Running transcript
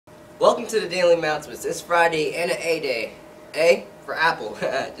Welcome to the Daily Announcements. It's Friday and an A day. A for Apple.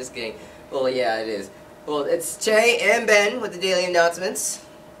 Just kidding. Well, yeah, it is. Well, it's Che and Ben with the Daily Announcements.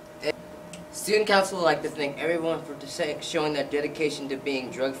 Student Council would like to thank everyone for showing their dedication to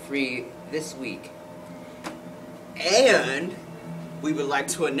being drug-free this week. And we would like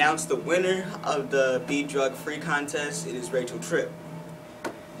to announce the winner of the Be Drug Free contest. It is Rachel Tripp.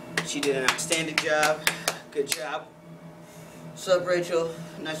 She did an outstanding job. Good job. What's up, Rachel?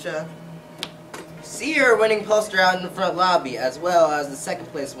 Nice job. See your winning poster out in the front lobby, as well as the second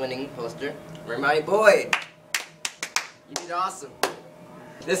place winning poster, Remedy Boyd. You did awesome.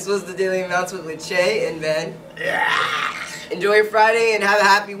 This was the Daily Announcement with Che and Ben. Enjoy your Friday and have a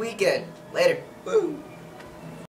happy weekend. Later. Woo.